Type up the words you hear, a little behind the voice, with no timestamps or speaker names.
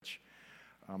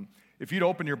If you'd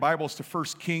open your Bibles to 1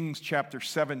 Kings chapter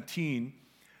 17,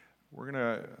 we're going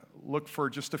to look for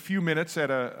just a few minutes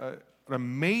at an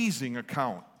amazing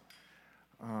account.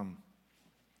 And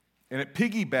it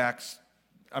piggybacks,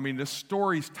 this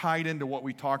story's tied into what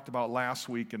we talked about last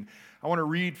week. And I want to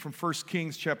read from 1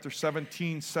 Kings chapter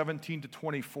 17 to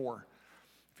 24.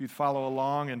 If you'd follow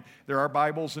along, and there are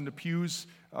Bibles in the pews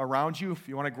around you. If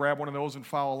you want to grab one of those and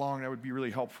follow along, that would be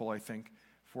really helpful, I think,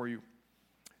 for you.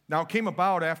 Now it came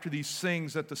about after these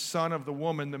things that the son of the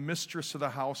woman, the mistress of the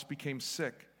house, became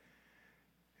sick.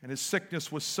 And his sickness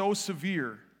was so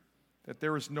severe that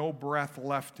there was no breath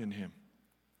left in him.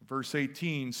 Verse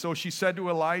 18, so she said to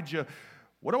Elijah,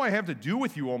 what do I have to do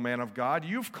with you, O man of God?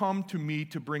 You've come to me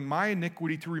to bring my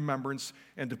iniquity to remembrance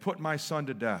and to put my son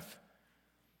to death.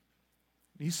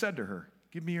 And he said to her,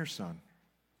 give me your son.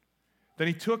 Then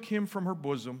he took him from her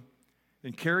bosom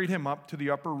and carried him up to the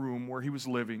upper room where he was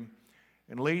living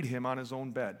and laid him on his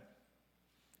own bed.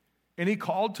 And he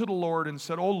called to the Lord and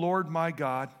said, O Lord my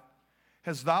God,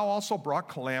 hast thou also brought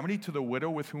calamity to the widow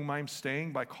with whom I am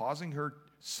staying by causing her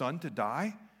son to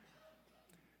die?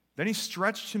 Then he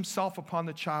stretched himself upon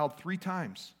the child 3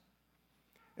 times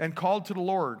and called to the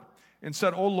Lord and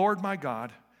said, O Lord my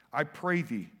God, I pray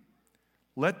thee,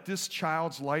 let this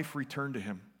child's life return to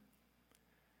him.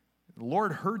 The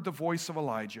Lord heard the voice of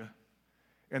Elijah,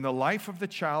 and the life of the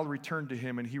child returned to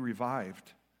him, and he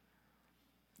revived.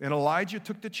 And Elijah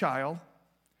took the child,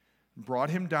 brought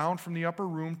him down from the upper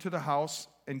room to the house,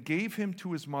 and gave him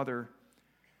to his mother.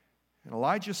 And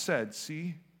Elijah said,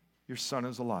 see, your son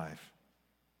is alive.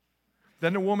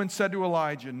 Then the woman said to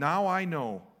Elijah, now I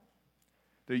know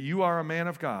that you are a man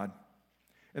of God,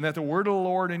 and that the word of the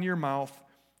Lord in your mouth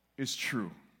is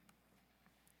true.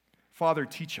 Father,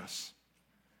 teach us.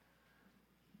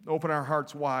 Open our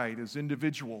hearts wide as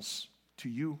individuals to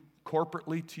you,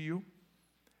 corporately to you,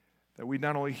 that we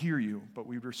not only hear you, but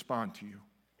we respond to you.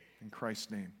 In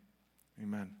Christ's name,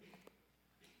 amen.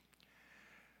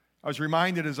 I was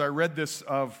reminded as I read this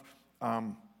of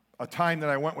a time that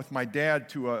I went with my dad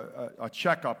to a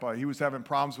checkup. He was having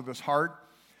problems with his heart,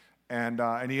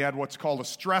 and he had what's called a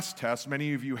stress test.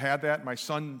 Many of you had that. My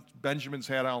son Benjamin's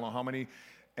had, I don't know how many.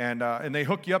 And they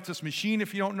hook you up to this machine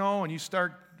if you don't know, and you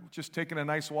start just taking a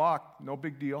nice walk, no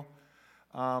big deal.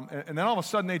 And then all of a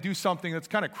sudden they do something that's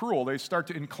kind of cruel. They start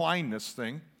to incline this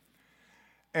thing.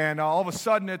 And all of a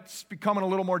sudden it's becoming a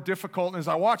little more difficult. And as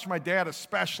I watched my dad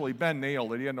especially, Ben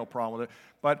nailed it. He had no problem with it.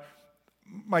 But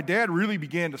my dad really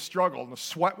began to struggle. And the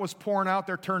sweat was pouring out.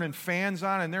 They're turning fans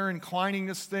on and they're inclining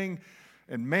this thing.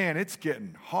 And man, it's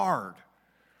getting hard.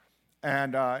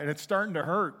 And it's starting to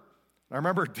hurt. I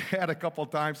remember Dad a couple of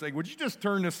times saying, would you just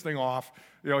turn this thing off?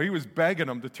 He was begging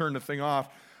him to turn the thing off.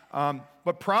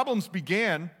 But problems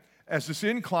began as this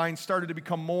incline started to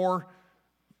become more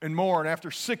and more. And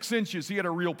after 6 inches, he had a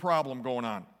real problem going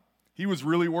on. He was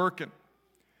really working.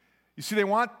 You see, they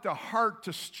want the heart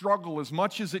to struggle as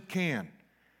much as it can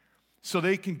so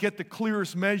they can get the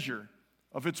clearest measure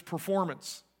of its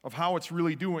performance, of how it's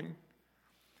really doing.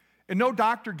 And no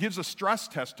doctor gives a stress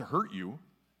test to hurt you.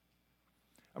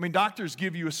 Doctors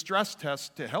give you a stress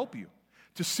test to help you,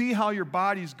 to see how your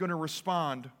body's going to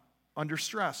respond under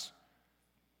stress.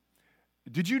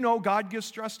 Did you know God gives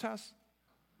stress tests?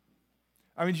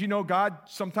 Did you know God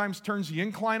sometimes turns the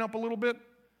incline up a little bit?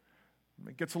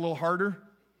 It gets a little harder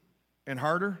and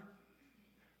harder.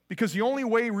 Because the only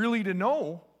way really to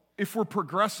know if we're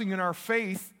progressing in our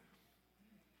faith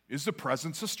is the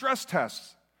presence of stress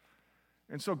tests.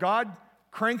 And so God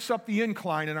cranks up the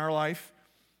incline in our life,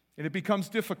 and it becomes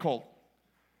difficult.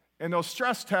 And those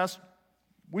stress tests,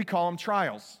 we call them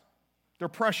trials. They're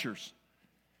pressures.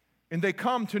 And they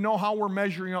come to know how we're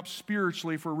measuring up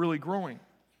spiritually if we're really growing.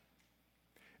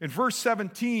 In verse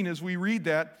 17, as we read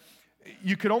that,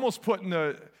 you could almost put in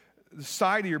the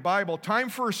side of your Bible, time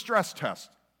for a stress test.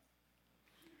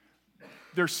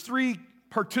 There's 3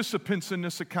 participants in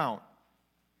this account.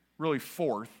 Really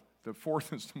 4th. The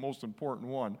 4th is the most important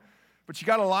one. But you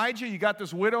got Elijah, you got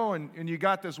this widow, and you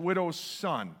got this widow's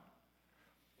son.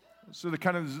 So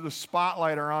the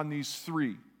spotlight are on these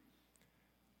 3.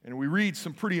 And we read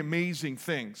some pretty amazing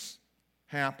things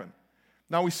happen.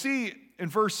 Now we see in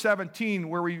verse 17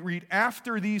 where we read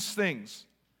after these things.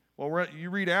 Well, you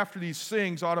read after these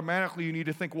things, automatically you need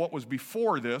to think what was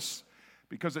before this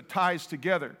because it ties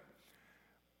together.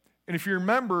 And if you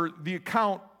remember the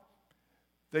account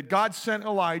that God sent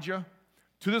Elijah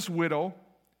to this widow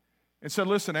and said,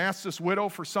 listen, ask this widow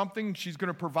for something she's going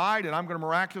to provide, and I'm going to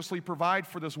miraculously provide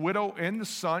for this widow and the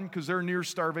son because they're near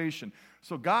starvation.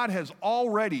 So God has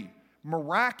already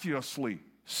miraculously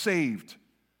saved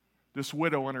this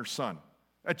widow and her son.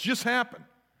 That just happened.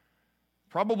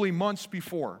 probably months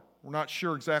before. We're not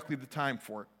sure exactly the time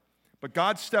for it. But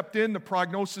God stepped in, the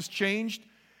prognosis changed.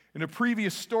 In a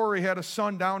previous story, he had a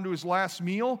son down to his last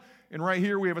meal, and right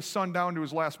here we have a son down to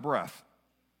his last breath.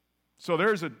 So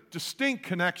there's a distinct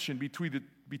connection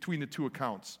between the two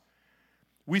accounts.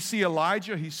 We see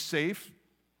Elijah, he's safe,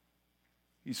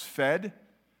 he's fed,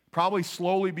 probably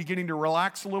slowly beginning to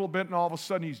relax a little bit, and all of a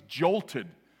sudden he's jolted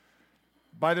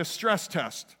by the stress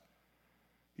test.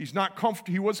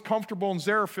 He was comfortable in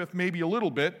Zarephath maybe a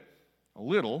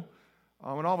little,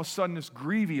 and all of a sudden this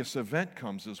grievous event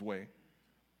comes his way.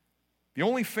 The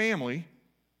only family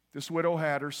this widow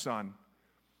had, her son,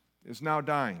 is now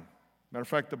dying. Matter of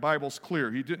fact, the Bible's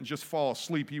clear. He didn't just fall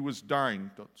asleep, he was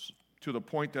dying to the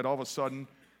point that all of a sudden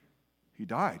he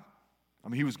died.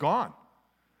 He was gone.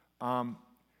 And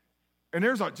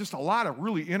there's just a lot of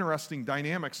really interesting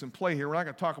dynamics in play here. We're not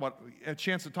going to talk about a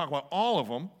chance to talk about all of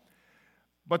them.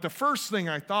 But the first thing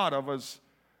I thought of was,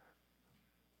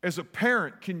 as a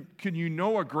parent, can you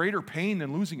know a greater pain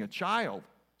than losing a child?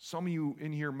 Some of you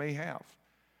in here may have.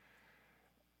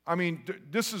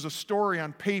 This is a story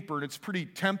on paper, and it's pretty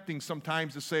tempting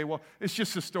sometimes to say, well, it's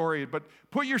just a story. But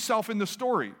put yourself in the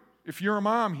story. If you're a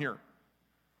mom here,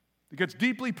 it gets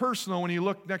deeply personal when you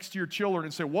look next to your children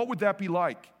and say, what would that be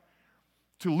like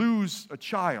to lose a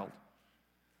child?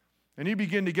 And you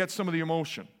begin to get some of the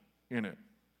emotion in it.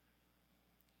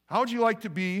 How would you like to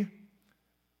be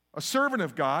a servant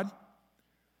of God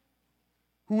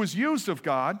who was used of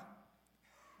God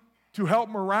to help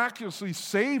miraculously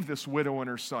save this widow and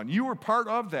her son? You were part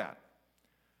of that.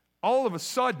 All of a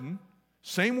sudden,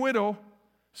 same widow,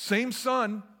 same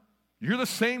son, you're the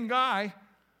same guy,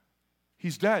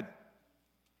 he's dead.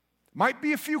 Might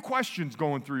be a few questions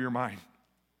going through your mind.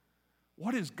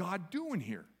 What is God doing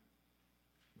here?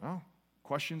 Well,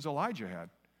 questions Elijah had.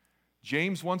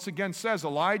 James once again says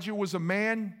Elijah was a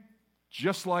man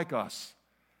just like us.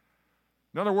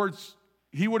 In other words,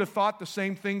 he would have thought the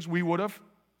same things we would have.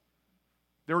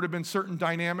 There would have been certain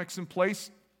dynamics in place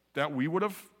that we would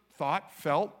have thought,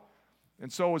 felt.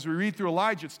 And so as we read through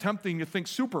Elijah, it's tempting to think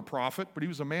super prophet, but he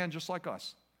was a man just like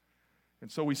us.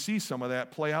 And so we see some of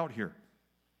that play out here.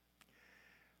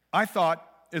 I thought,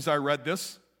 as I read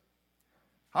this,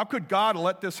 how could God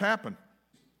let this happen?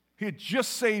 He had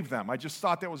just saved them. I just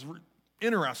thought that was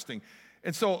interesting.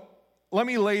 And so let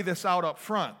me lay this out up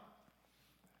front.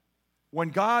 When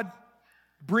God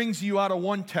brings you out of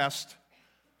one test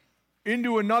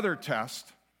into another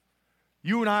test,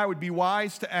 you and I would be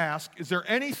wise to ask, is there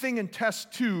anything in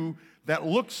test 2 that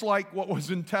looks like what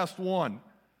was in test 1?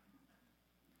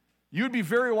 You'd be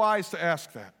very wise to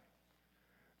ask that.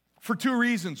 For 2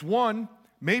 reasons. One,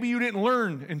 maybe you didn't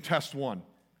learn in test 1.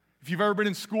 If you've ever been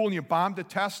in school and you bombed a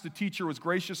test, the teacher was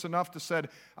gracious enough to say,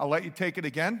 I'll let you take it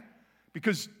again,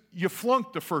 because you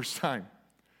flunked the first time.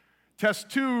 Test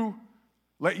 2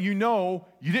 let you know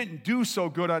you didn't do so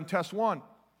good on test 1.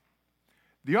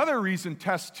 The other reason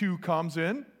test 2 comes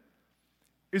in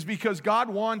is because God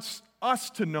wants us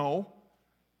to know,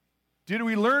 did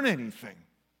we learn anything?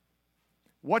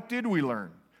 What did we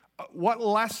learn? What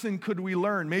lesson could we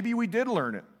learn? Maybe we did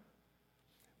learn it.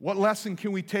 What lesson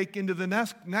can we take into the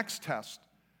next test?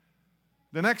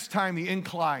 The next time the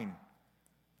incline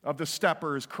of the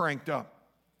stepper is cranked up.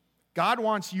 God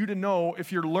wants you to know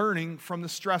if you're learning from the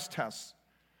stress tests.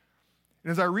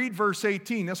 And as I read verse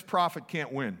 18, this prophet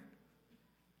can't win.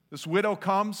 This widow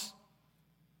comes.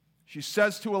 She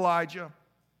says to Elijah,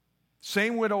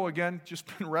 same widow again, just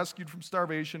been rescued from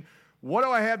starvation. What do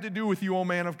I have to do with you, O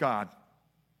man of God?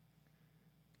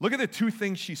 Look at the 2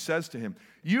 things she says to him.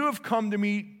 You have come to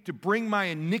me to bring my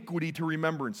iniquity to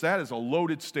remembrance. That is a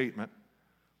loaded statement.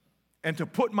 And to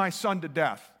put my son to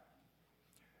death.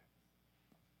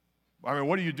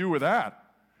 What do you do with that?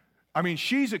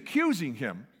 She's accusing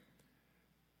him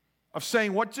of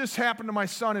saying, what just happened to my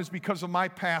son is because of my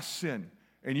past sin.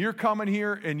 And you're coming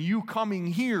here, and you coming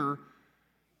here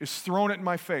is thrown it in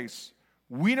my face.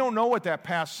 We don't know what that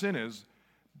past sin is,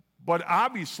 but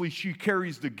obviously she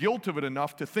carries the guilt of it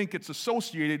enough to think it's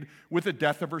associated with the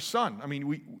death of her son.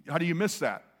 How do you miss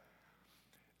that?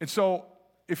 And so,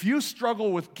 if you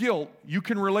struggle with guilt, you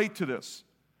can relate to this.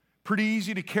 Pretty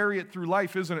easy to carry it through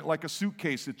life, isn't it? Like a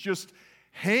suitcase. It's just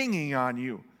hanging on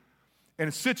you.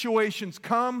 And situations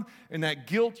come, and that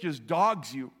guilt just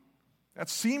dogs you. That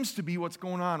seems to be what's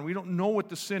going on. We don't know what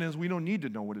the sin is. We don't need to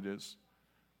know what it is.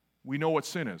 We know what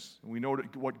sin is, and we know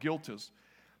what guilt is.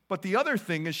 But the other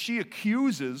thing is she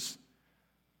accuses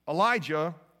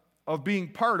Elijah of being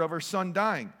part of her son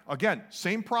dying. Again,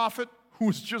 same prophet who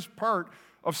was just part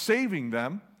of saving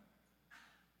them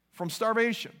from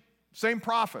starvation. Same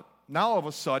prophet. Now all of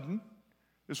a sudden,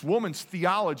 This woman's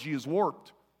theology is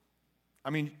warped. I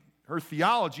mean, her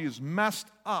theology is messed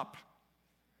up.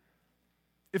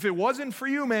 If it wasn't for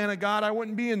you, man of God, I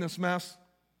wouldn't be in this mess.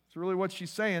 It's really what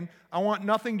she's saying. I want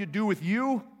nothing to do with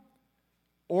you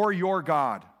or your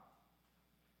God.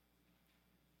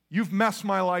 You've messed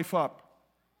my life up.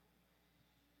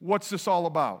 What's this all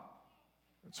about?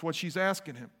 That's what she's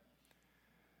asking him.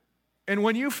 And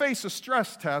when you face a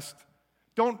stress test,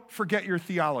 don't forget your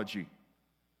theology.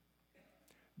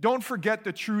 Don't forget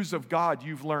the truths of God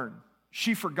you've learned.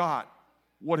 She forgot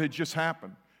what had just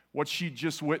happened, what she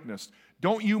just witnessed.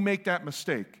 Don't you make that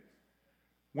mistake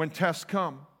when tests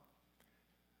come.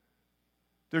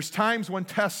 There's times when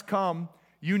tests come,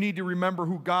 you need to remember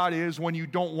who God is when you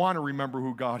don't want to remember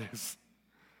who God is.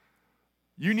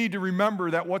 You need to remember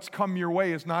that what's come your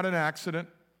way is not an accident.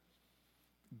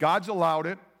 God's allowed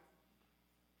it.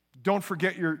 Don't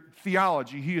forget your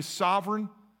theology. He is sovereign.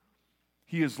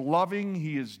 He is loving.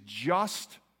 He is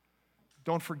just.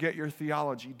 Don't forget your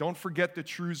theology. Don't forget the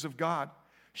truths of God.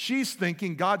 She's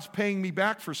thinking, God's paying me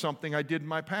back for something I did in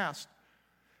my past.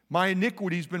 My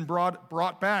iniquity's been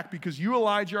brought back because you,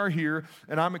 Elijah, are here,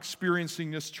 and I'm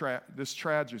experiencing this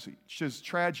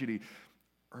tragedy.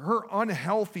 Her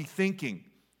unhealthy thinking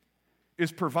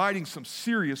is providing some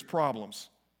serious problems.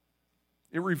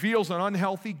 It reveals an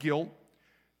unhealthy guilt.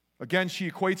 Again, she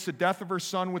equates the death of her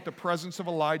son with the presence of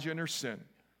Elijah and her sin.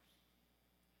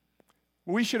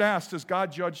 Well, we should ask, does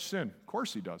God judge sin? Of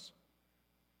course he does.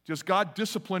 Does God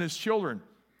discipline his children?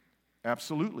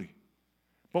 Absolutely.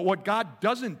 But what God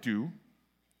doesn't do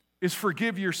is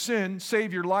forgive your sin,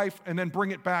 save your life, and then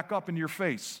bring it back up in your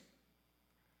face.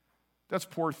 That's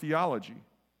poor theology.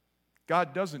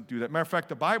 God doesn't do that. Matter of fact,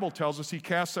 the Bible tells us he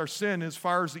casts our sin as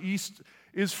far as the east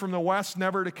is from the west,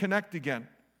 never to connect again.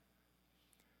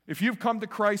 If you've come to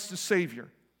Christ as Savior,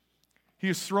 he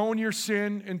has thrown your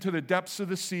sin into the depths of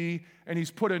the sea, and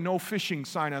he's put a no fishing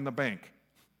sign on the bank.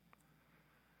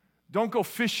 Don't go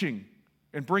fishing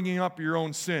and bringing up your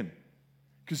own sin,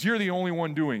 because you're the only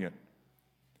one doing it.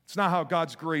 It's not how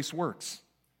God's grace works.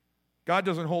 God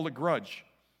doesn't hold a grudge.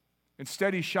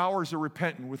 Instead, he showers the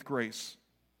repentant with grace.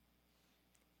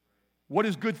 What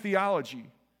is good theology?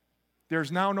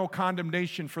 There's now no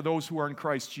condemnation for those who are in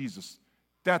Christ Jesus.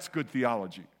 That's good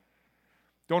theology.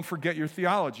 Don't forget your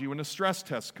theology when a stress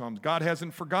test comes. God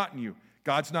hasn't forgotten you.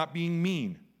 God's not being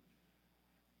mean.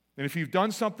 And if you've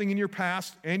done something in your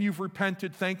past and you've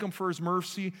repented, thank him for his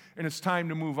mercy, and it's time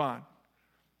to move on.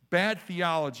 Bad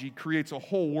theology creates a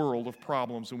whole world of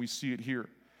problems, and we see it here.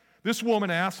 This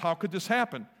woman asks, how could this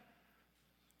happen?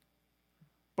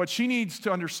 But she needs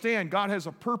to understand God has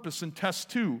a purpose in test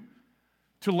 2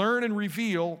 to learn and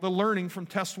reveal the learning from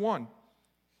test 1.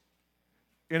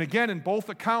 And again, in both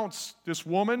accounts, this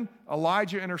woman,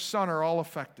 Elijah, and her son are all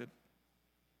affected.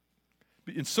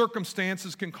 And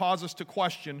circumstances can cause us to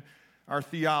question our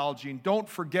theology. And don't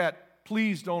forget,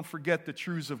 please don't forget the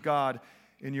truths of God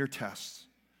in your tests.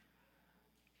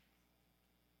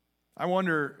 I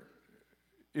wonder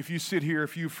if you sit here,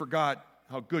 if you forgot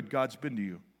how good God's been to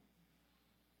you.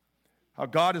 How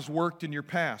God has worked in your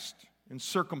past, in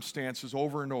circumstances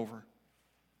over and over.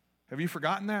 Have you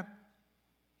forgotten that?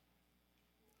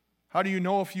 How do you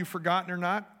know if you've forgotten or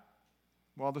not?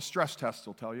 Well, the stress test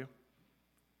will tell you.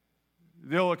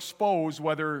 They'll expose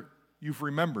whether you've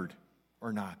remembered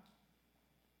or not.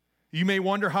 You may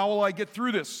wonder, how will I get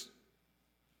through this?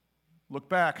 Look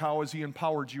back, how has he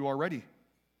empowered you already?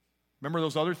 Remember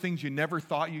those other things you never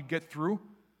thought you'd get through?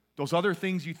 Those other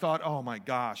things you thought, oh my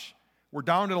gosh, we're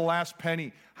down to the last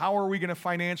penny. How are we going to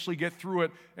financially get through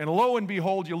it? And lo and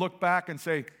behold, you look back and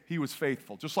say, he was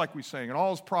faithful, just like we sang. And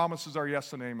all his promises are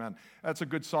yes and amen. That's a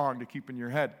good song to keep in your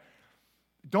head.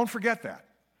 Don't forget that.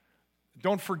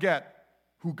 Don't forget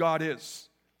who God is.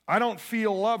 I don't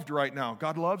feel loved right now.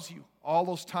 God loves you. All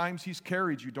those times he's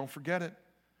carried you, don't forget it.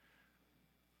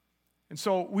 And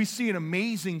so we see an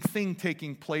amazing thing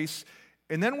taking place,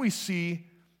 and then we see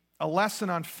a lesson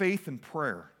on faith and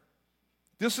prayer.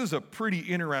 This is a pretty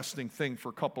interesting thing for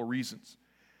a couple reasons.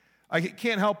 I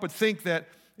can't help but think that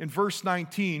in verse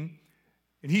 19,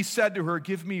 and he said to her,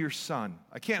 give me your son.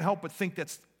 I can't help but think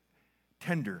that's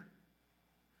tender.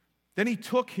 Then he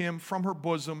took him from her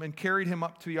bosom and carried him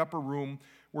up to the upper room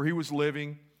where he was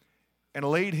living and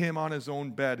laid him on his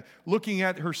own bed. Looking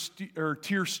at her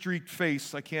tear-streaked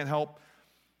face, I can't help.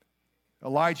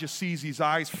 Elijah sees these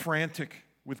eyes frantic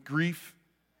with grief.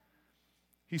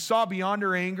 He saw beyond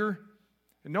her anger.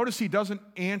 And notice he doesn't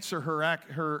answer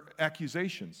her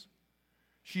accusations.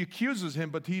 She accuses him,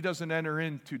 but he doesn't enter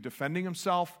into defending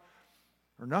himself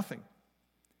or nothing.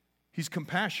 He's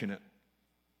compassionate.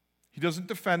 He doesn't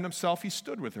defend himself. He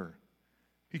stood with her.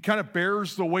 He kind of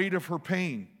bears the weight of her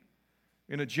pain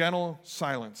in a gentle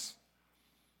silence.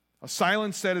 A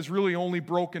silence that is really only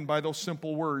broken by those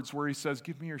simple words where he says,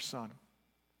 give me your son.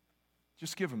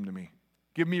 Just give him to me.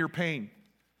 Give me your pain.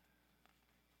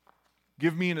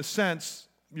 Give me, in a sense,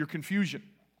 your confusion.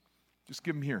 Just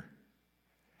give him here.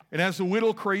 And as the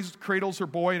widow cradles her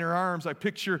boy in her arms, I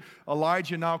picture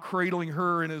Elijah now cradling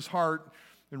her in his heart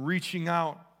and reaching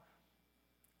out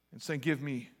and saying, give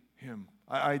me him.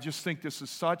 I just think this is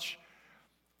such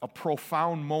a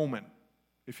profound moment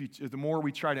the more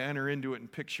we try to enter into it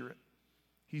and picture it.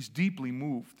 He's deeply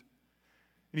moved.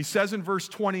 And he says in verse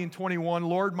 20 and 21,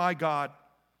 Lord my God,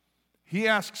 he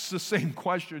asks the same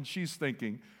question she's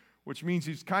thinking, which means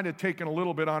he's kind of taken a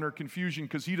little bit on her confusion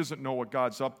because he doesn't know what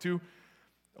God's up to.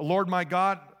 Lord my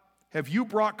God, have you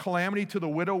brought calamity to the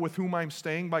widow with whom I'm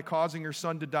staying by causing her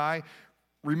son to die?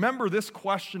 Remember, this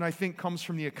question, I think, comes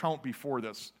from the account before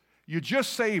this. You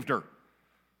just saved her.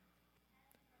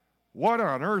 What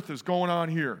on earth is going on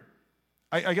here?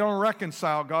 I don't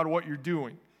reconcile, God, what you're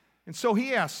doing. And so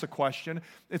he asks the question.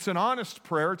 It's an honest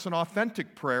prayer. It's an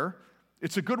authentic prayer.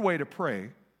 It's a good way to pray.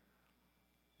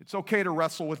 It's okay to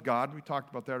wrestle with God. We talked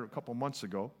about that a couple months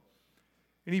ago.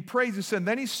 And he prays, he said,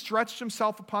 then he stretched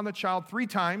himself upon the child 3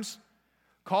 times,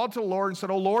 called to the Lord and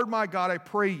said, oh Lord my God, I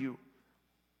pray you,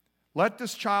 let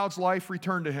this child's life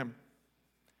return to him.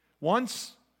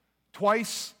 Once,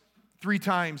 twice, 3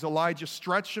 times, Elijah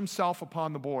stretched himself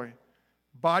upon the boy,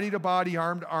 body to body,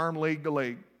 arm to arm, leg to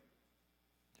leg.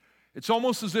 It's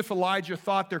almost as if Elijah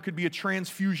thought there could be a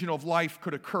transfusion of life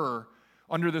could occur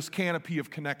under this canopy of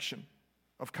connection,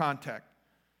 of contact.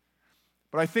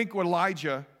 But I think what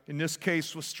Elijah, in this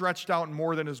case, was stretched out in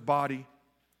more than his body.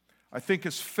 I think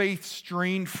his faith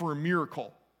strained for a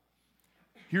miracle.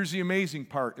 Here's the amazing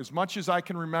part. As much as I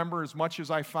can remember, as much as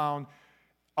I found,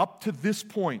 up to this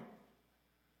point,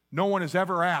 no one has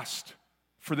ever asked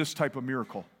for this type of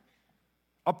miracle.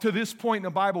 Up to this point in the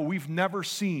Bible, we've never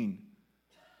seen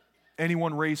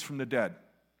anyone raised from the dead.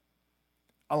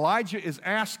 Elijah is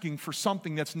asking for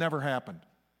something that's never happened,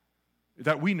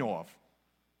 that we know of.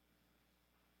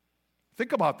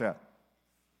 Think about that.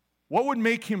 What would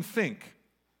make him think?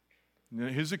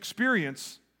 His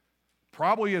experience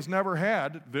probably has never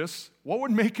had this. What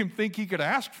would make him think he could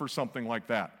ask for something like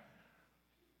that?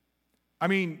 I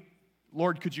mean,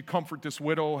 Lord, could you comfort this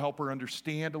widow, help her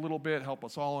understand a little bit, help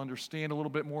us all understand a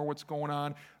little bit more what's going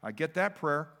on? I get that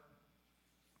prayer.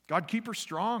 God, keep her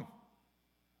strong.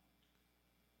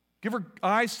 Give her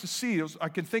eyes to see. I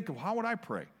can think of, how would I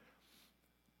pray?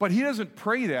 But he doesn't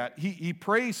pray that. He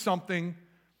prays something,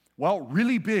 well,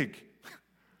 really big,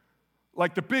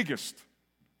 like the biggest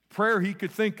prayer he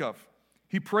could think of.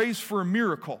 He prays for a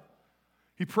miracle.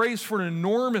 He prays for an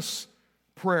enormous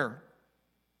prayer,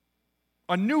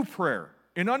 a new prayer,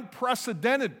 an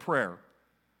unprecedented prayer.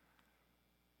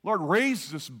 Lord,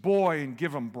 raise this boy and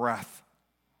give him breath.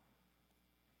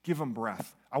 Give him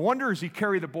breath. I wonder, as he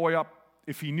carried the boy up,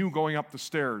 if he knew going up the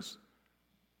stairs,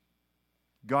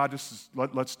 God,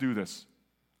 let's do this.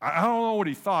 I don't know what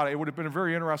he thought. It would have been a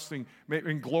very interesting,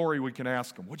 in glory we can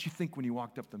ask him, what'd you think when you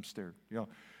walked up them stairs? You know,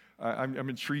 I'm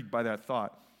intrigued by that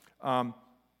thought.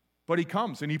 But he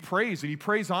comes and he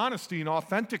prays honesty and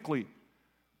authentically.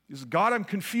 He says, God, I'm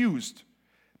confused.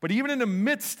 But even in the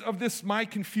midst of this, my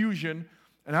confusion,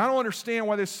 and I don't understand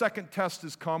why this second test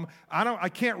has come. I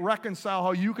can't reconcile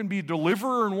how you can be a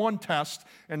deliverer in one test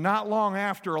and not long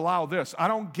after allow this. I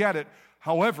don't get it.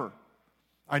 However,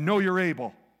 I know you're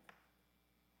able.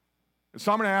 And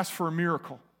so I'm going to ask for a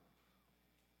miracle.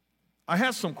 I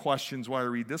have some questions while I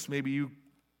read this. Maybe you,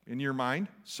 in your mind,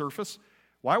 surface.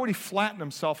 Why would he flatten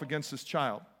himself against his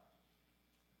child?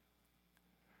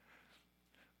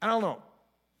 I don't know,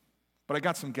 but I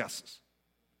got some guesses.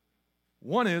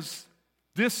 One is,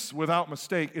 this, without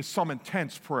mistake, is some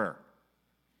intense prayer.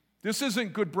 This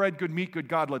isn't good bread, good meat, good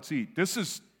God, let's eat. This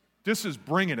is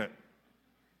bringing it.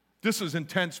 This is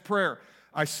intense prayer.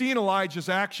 I see in Elijah's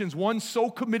actions one so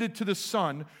committed to the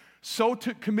son, so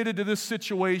committed to this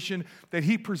situation that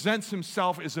he presents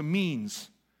himself as a means.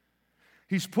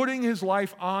 He's putting his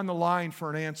life on the line for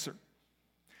an answer.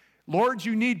 Lord,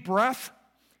 you need breath?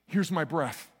 Here's my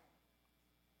breath.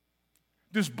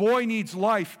 This boy needs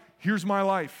life. Here's my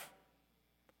life.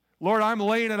 Lord, I'm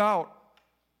laying it out.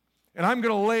 And I'm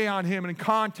going to lay on him and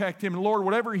contact him. And Lord,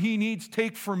 whatever he needs,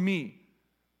 take from me.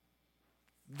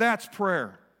 That's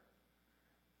prayer.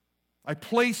 I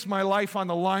place my life on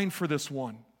the line for this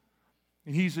one.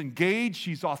 And he's engaged.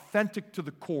 He's authentic to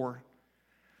the core.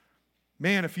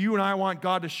 Man, if you and I want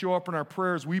God to show up in our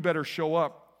prayers, we better show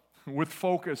up with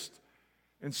focused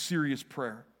and serious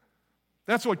prayer.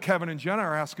 That's what Kevin and Jenna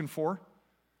are asking for.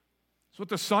 That's what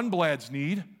the Sunblads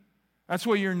need. That's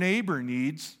what your neighbor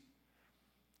needs.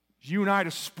 You and I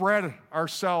to spread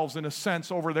ourselves, in a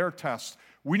sense, over their tests.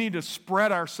 We need to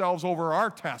spread ourselves over our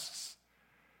tests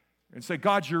and say,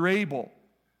 God, you're able.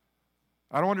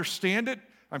 I don't understand it.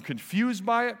 I'm confused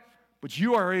by it, but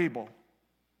you are able.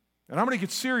 And I'm going to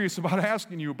get serious about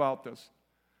asking you about this.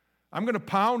 I'm going to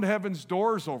pound heaven's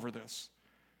doors over this.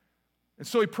 And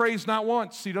so he prays not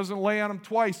once. He doesn't lay on him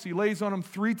twice. He lays on him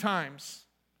 3 times.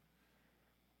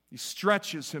 He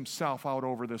stretches himself out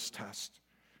over this test.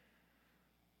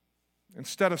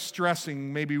 Instead of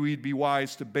stressing, maybe we'd be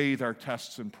wise to bathe our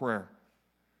tests in prayer.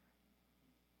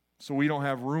 So we don't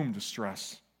have room to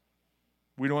stress.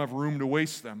 We don't have room to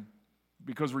waste them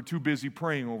because we're too busy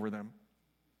praying over them.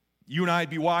 You and I'd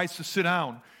be wise to sit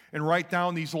down and write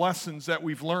down these lessons that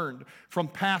we've learned from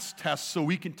past tests so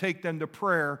we can take them to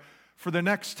prayer for the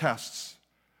next tests.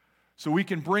 So we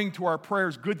can bring to our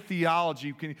prayers good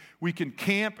theology. We can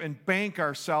camp and bank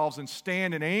ourselves and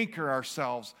stand and anchor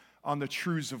ourselves on the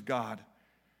truths of God.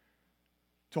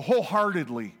 To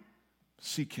wholeheartedly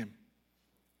seek Him.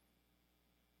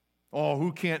 Oh,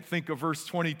 who can't think of verse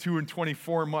 22 and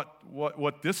 24 and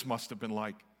what this must have been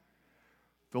like?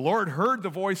 The Lord heard the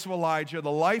voice of Elijah. The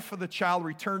life of the child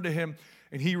returned to him,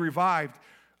 and he revived.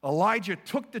 Elijah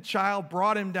took the child,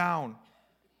 brought him down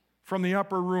from the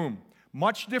upper room.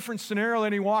 Much different scenario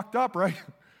than he walked up, right?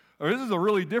 This is a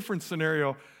really different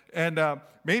scenario. And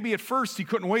maybe at first he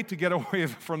couldn't wait to get away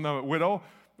from the widow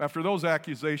after those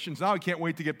accusations. Now he can't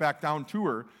wait to get back down to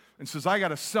her and says, I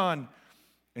got a son.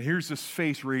 And here's this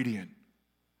face radiant,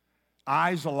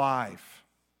 eyes alive.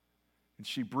 And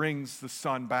she brings the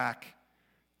son back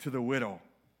to the widow.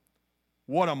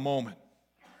 What a moment.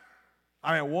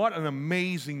 I mean, what an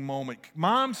amazing moment.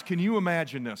 Moms, can you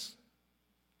imagine this?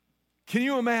 Can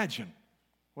you imagine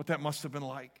what that must have been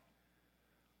like?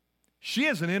 She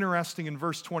has an interesting, in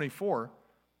verse 24,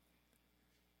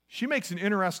 she makes an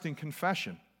interesting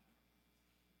confession.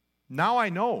 Now I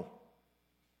know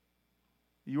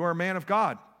you are a man of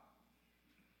God.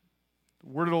 The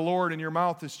word of the Lord in your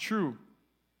mouth is true.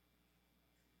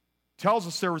 Tells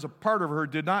us there was a part of her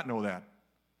who did not know that.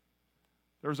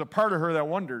 There was a part of her that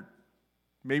wondered.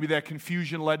 Maybe that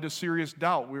confusion led to serious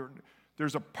doubt.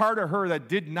 There's a part of her that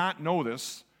did not know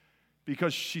this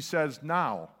because she says,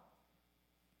 now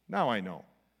I know.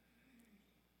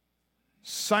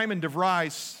 Simon de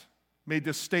Vries made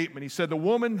this statement. He said, the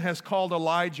woman has called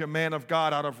Elijah a man of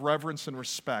God out of reverence and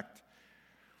respect.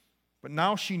 But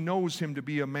now she knows him to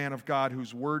be a man of God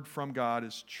whose word from God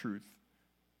is truth.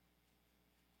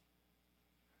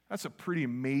 That's a pretty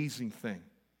amazing thing.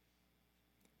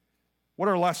 What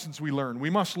are lessons we learn? We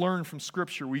must learn from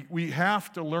Scripture. We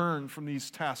have to learn from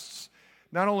these tests,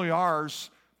 not only ours,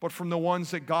 but from the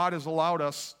ones that God has allowed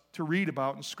us to read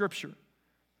about in Scripture.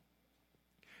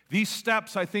 These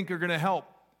steps, I think, are going to help,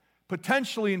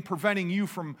 potentially in preventing you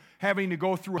from having to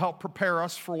go through, help prepare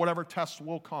us for whatever tests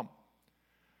will come.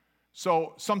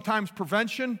 So sometimes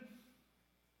prevention,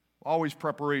 always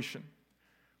preparation.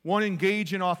 1,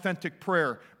 engage in authentic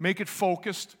prayer. Make it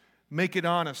focused, make it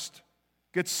honest.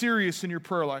 Get serious in your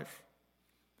prayer life.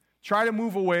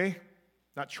 Move away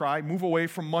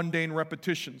from mundane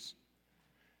repetitions.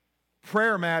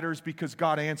 Prayer matters because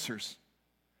God answers.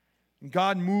 And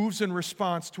God moves in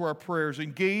response to our prayers.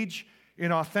 Engage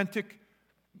in authentic,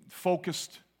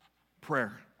 focused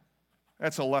prayer.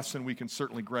 That's a lesson we can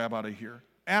certainly grab out of here.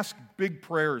 Ask big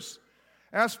prayers.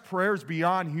 Ask prayers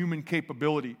beyond human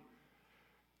capability.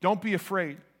 Don't be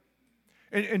afraid.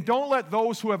 And don't let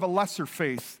those who have a lesser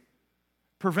faith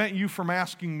prevent you from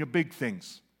asking the big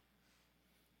things.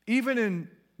 Even in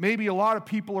maybe a lot of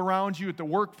people around you at the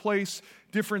workplace,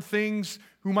 different things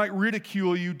who might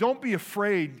ridicule you, don't be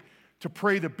afraid to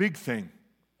pray the big thing.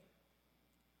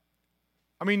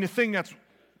 I mean, the thing that's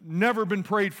never been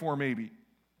prayed for, maybe.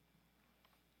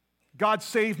 God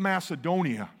save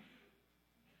Macedonia.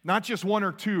 Not just 1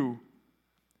 or 2.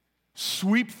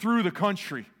 Sweep through the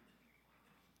country.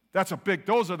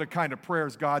 Those are the kind of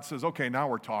prayers God says, okay, now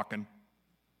we're talking.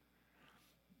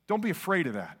 Don't be afraid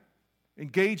of that.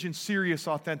 Engage in serious,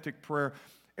 authentic prayer.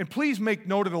 And please make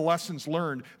note of the lessons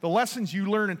learned. The lessons you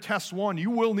learn in test 1, you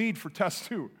will need for test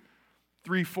 2,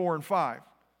 3, 4, and 5.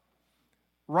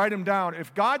 Write them down.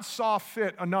 If God saw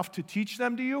fit enough to teach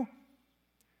them to you,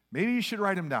 maybe you should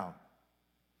write them down.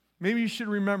 Maybe you should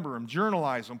remember them,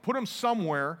 journalize them, put them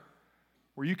somewhere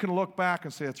where you can look back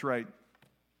and say, that's right.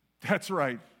 That's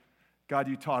right. God,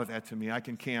 you taught that to me. I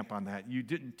can camp on that. You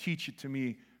didn't teach it to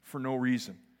me for no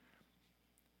reason.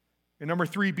 And number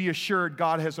 3, be assured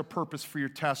God has a purpose for your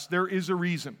test. There is a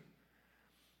reason.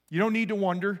 You don't need to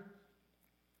wonder.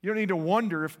 You don't need to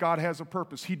wonder if God has a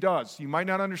purpose. He does. You might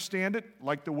not understand it,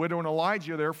 like the widow and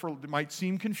Elijah, therefore it might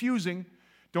seem confusing.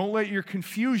 Don't let your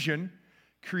confusion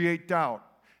create doubt.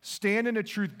 Stand in the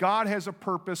truth. God has a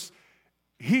purpose.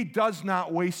 He does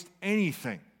not waste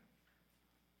anything.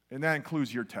 And that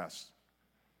includes your test.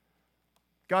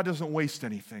 God doesn't waste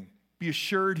anything. Be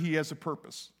assured He has a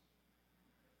purpose.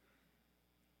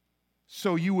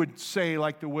 So you would say,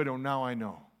 like the widow, now I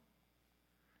know.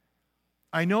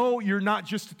 I know you're not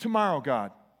just a tomorrow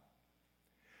God.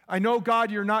 I know,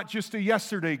 God, you're not just a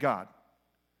yesterday God.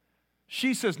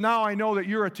 She says, now I know that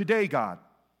you're a today God.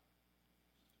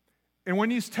 And when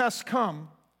these tests come,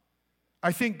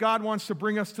 I think God wants to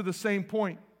bring us to the same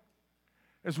point.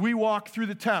 As we walk through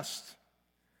the test,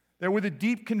 that with a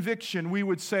deep conviction we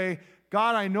would say,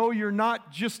 God, I know you're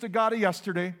not just a God of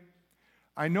yesterday.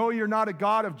 I know you're not a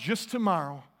God of just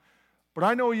tomorrow, but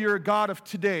I know you're a God of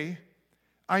today.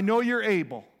 I know you're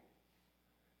able.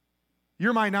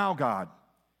 You're my now God.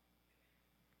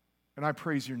 And I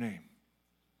praise your name.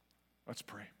 Let's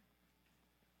pray.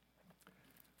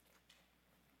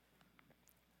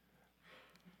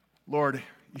 Lord,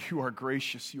 you are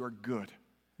gracious, you are good,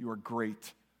 you are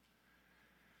great.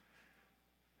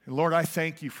 And Lord, I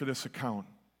thank you for this account.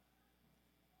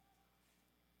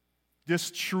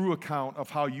 This true account of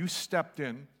how you stepped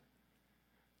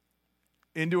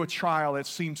into a trial that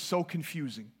seemed so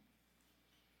confusing.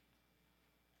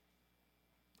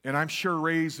 And I'm sure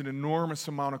raised an enormous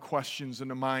amount of questions in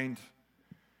the mind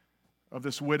of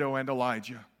this widow and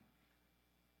Elijah.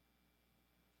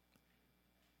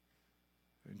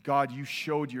 And God, you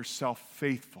showed yourself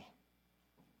faithful,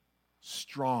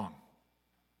 strong,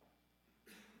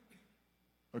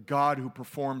 a God who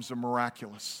performs the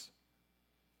miraculous.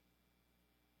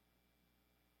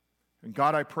 And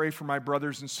God, I pray for my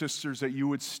brothers and sisters that you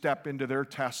would step into their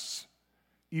tests,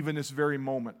 even this very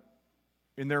moment,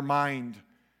 in their mind.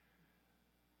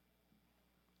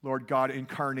 Lord God,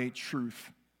 incarnate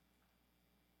truth.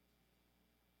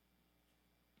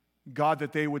 God,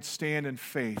 that they would stand in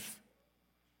faith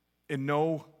and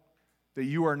know that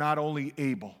you are not only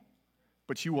able,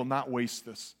 but you will not waste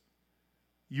this.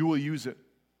 You will use it.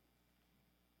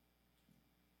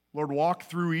 Lord, walk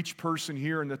through each person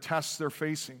here and the tests they're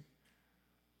facing.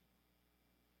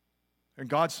 And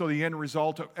God, so the end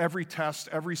result of every test,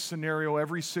 every scenario,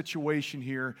 every situation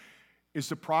here is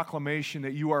the proclamation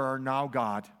that you are our now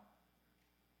God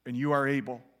and you are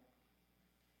able.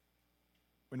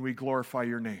 And we glorify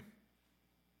your name.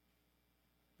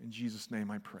 In Jesus'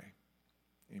 name I pray.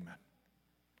 Amen.